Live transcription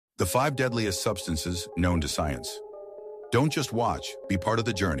The 5 deadliest substances known to science. Don't just watch, be part of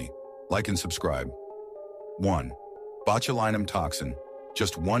the journey. Like and subscribe. 1. Botulinum toxin.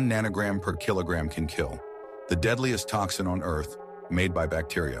 Just 1 nanogram per kilogram can kill. The deadliest toxin on Earth, made by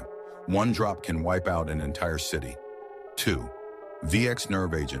bacteria. 1 drop can wipe out an entire city. 2. VX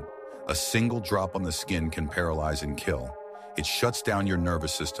nerve agent. A single drop on the skin can paralyze and kill. It shuts down your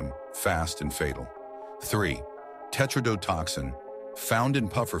nervous system, fast and fatal. 3. Tetrodotoxin. Found in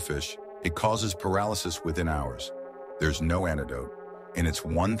pufferfish, it causes paralysis within hours. There's no antidote, and it's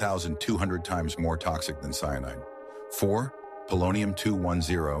 1,200 times more toxic than cyanide. 4.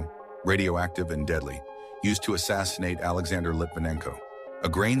 Polonium-210, radioactive and deadly, used to assassinate Alexander Litvinenko. A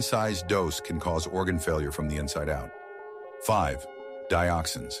grain-sized dose can cause organ failure from the inside out. 5.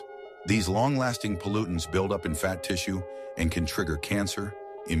 Dioxins. These long-lasting pollutants build up in fat tissue and can trigger cancer,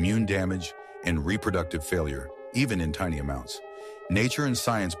 immune damage, and reproductive failure, even in tiny amounts. Nature and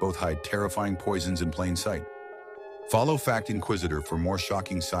science both hide terrifying poisons in plain sight. Follow Fact Inquisitor for more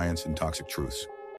shocking science and toxic truths.